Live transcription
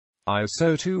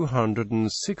ISO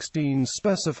 216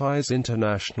 specifies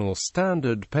international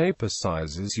standard paper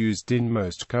sizes used in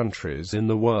most countries in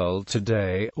the world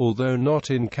today, although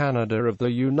not in Canada or the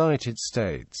United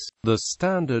States. The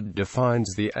standard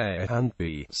defines the A and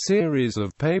B series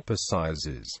of paper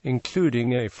sizes,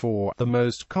 including A4, the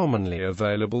most commonly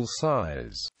available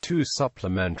size. Two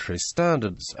supplementary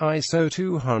standards, ISO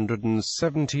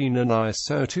 217 and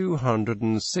ISO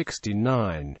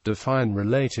 269, define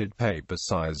related paper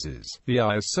sizes. The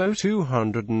ISO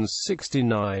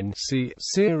 269C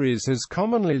series is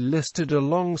commonly listed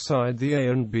alongside the A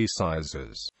and B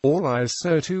sizes. All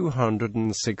ISO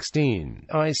 216,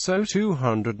 ISO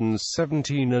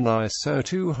 217 and ISO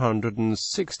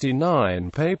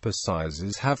 269 paper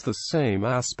sizes have the same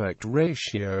aspect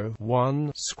ratio,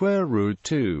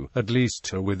 1/√2, at least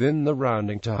to within the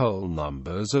rounding to whole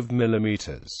numbers of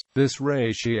millimeters. This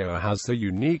ratio has the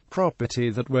unique property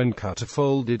that when cut or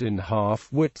folded in half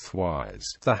widthwise,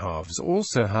 the halves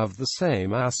also have the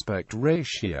same aspect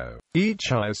ratio.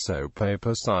 Each ISO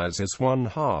paper size is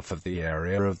 1/2 of the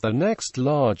area of the next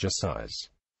larger size.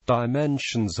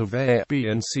 Dimensions of A, B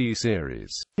and C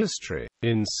series. History.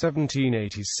 In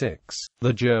 1786,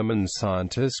 the German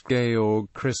scientist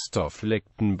Georg Christoph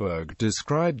Lichtenberg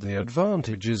described the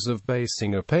advantages of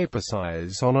basing a paper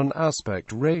size on an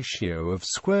aspect ratio of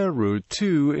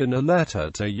 √2 in a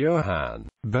letter to Johann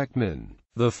Beckmann.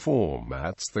 The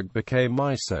formats that became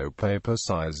ISO paper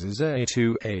sizes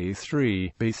A2,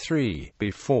 A3, B3,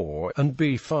 B4, and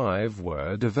B5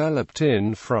 were developed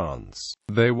in France.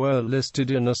 They were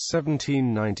listed in a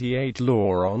 1798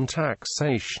 law on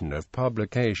taxation of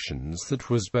publications that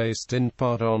was based in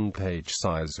part on page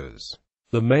sizes.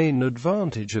 The main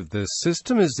advantage of this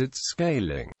system is its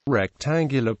scaling.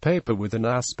 Rectangular paper with an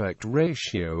aspect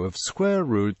ratio of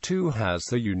 √2 has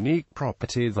the unique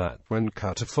property that, when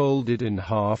cut or folded in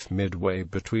half midway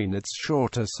between its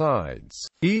shorter sides,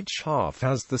 each half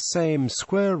has the same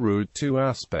 √2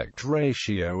 aspect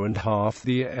ratio and half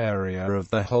the area of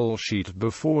the whole sheet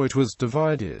before it was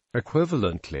divided.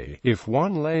 Equivalently, if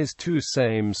one lays two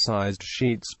same-sized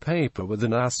sheets paper with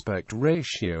an aspect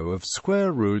ratio of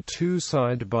 √2 side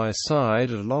by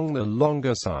side along the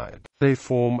longer side, they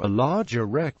form a larger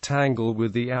rectangle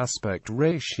with the aspect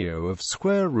ratio of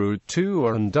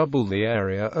 √2 and double the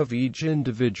area of each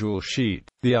individual sheet.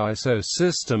 The ISO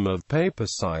system of paper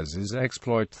sizes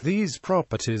exploits these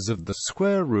properties of the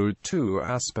 √2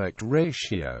 aspect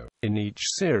ratio. In each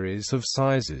series of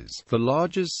sizes, the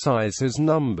largest size is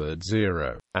numbered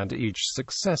 0, and each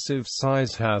successive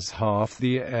size has half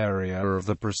the area of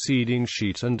the preceding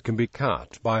sheet and can be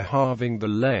cut by halving the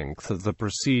length of the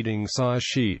preceding size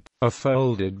sheet. A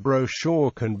folded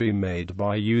brochure can be made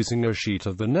by using a sheet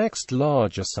of the next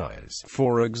larger size.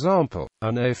 For example,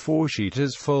 an A4 sheet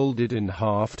is folded in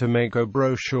half to make a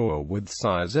brochure with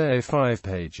size A5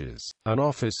 pages. An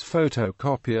office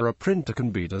photocopier or printer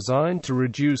can be designed to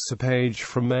reduce a page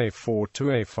from A4 to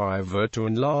A5 or to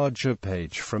enlarge a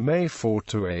page from A4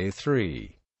 to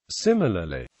A3.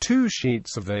 Similarly, two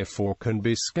sheets of A4 can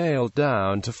be scaled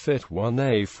down to fit one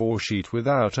A4 sheet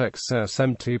without excess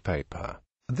empty paper.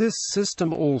 This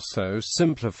system also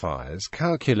simplifies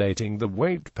calculating the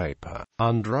weight paper.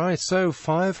 Under ISO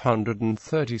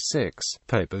 536,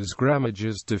 paper's grammage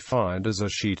is defined as a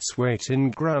sheet's weight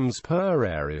in grams per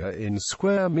area in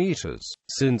square meters.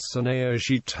 Since an A4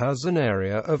 sheet has an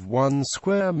area of 1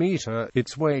 square meter,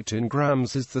 its weight in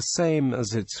grams is the same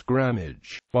as its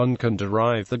grammage. One can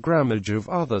derive the grammage of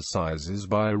other sizes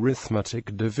by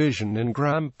arithmetic division in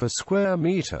gram per square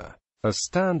meter. A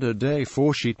standard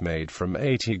A4 sheet made from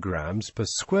 80 grams per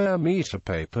square meter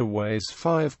paper weighs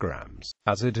 5 grams,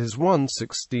 as it is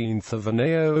 1/16 of an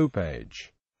A4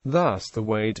 page. Thus the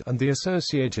weight and the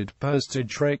associated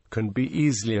postage rate can be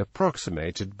easily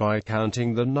approximated by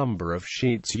counting the number of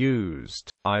sheets used.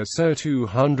 ISO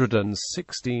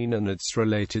 216 and its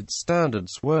related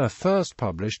standards were first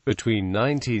published between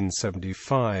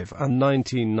 1975 and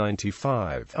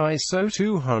 1995. ISO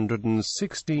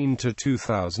 216 to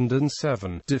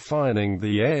 2007, defining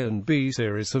the A and B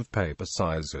series of paper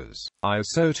sizes.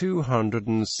 ISO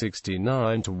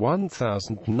 269 to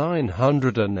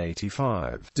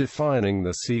 1985. Defining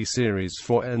the C series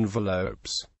for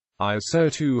envelopes. ISO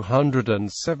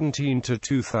 217 to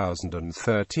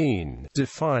 2013,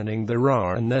 defining the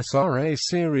RA and SRA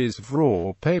series of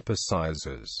raw paper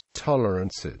sizes.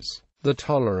 Tolerances. The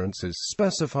tolerances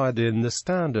specified in the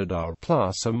standard are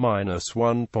plus or minus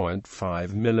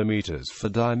 1.5 mm for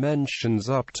dimensions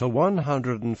up to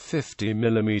 150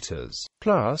 mm,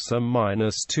 plus or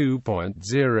minus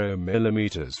 2.0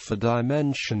 mm for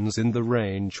dimensions in the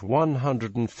range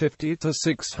 150 to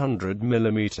 600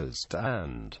 mm,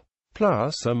 and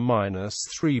plus or minus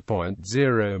 3.0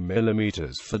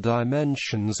 mm for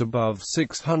dimensions above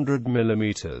 600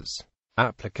 mm.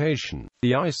 Application.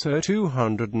 The ISO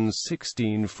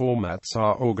 216 formats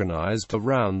are organized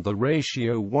around the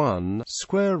ratio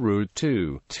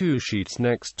 1/√2. Two sheets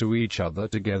next to each other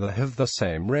together have the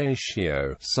same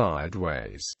ratio,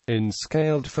 sideways. In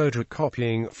scaled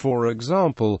photocopying, for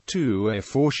example, two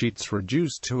A4 sheets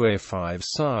reduced to A5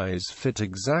 size fit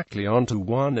exactly onto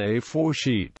one A4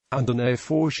 sheet, and an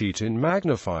A4 sheet in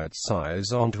magnified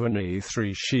size onto an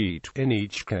A3 sheet. In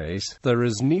each case, there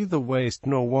is neither waste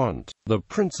nor want. The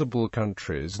principal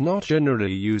countries not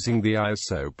generally using the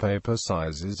ISO paper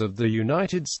sizes of the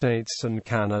United States and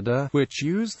Canada, which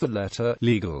use the letter,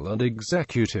 legal and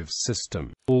executive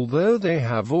system, although they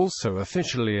have also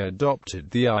officially adopted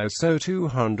the ISO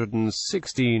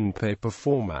 216 paper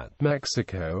format.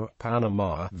 Mexico,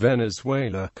 Panama,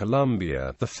 Venezuela,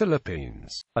 Colombia, the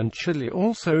Philippines, and Chile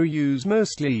also use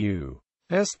mostly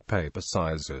U.S. paper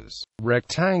sizes.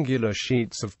 Rectangular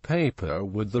sheets of paper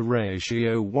with the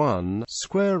ratio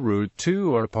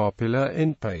 1/√2 are popular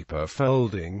in paper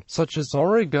folding, such as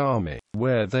origami,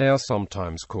 where they are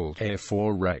sometimes called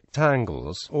A4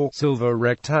 rectangles or silver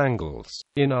rectangles.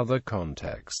 In other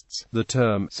contexts, the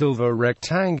term silver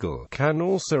rectangle can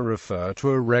also refer to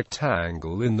a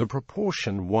rectangle in the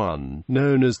proportion 1,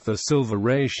 known as the silver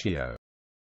ratio.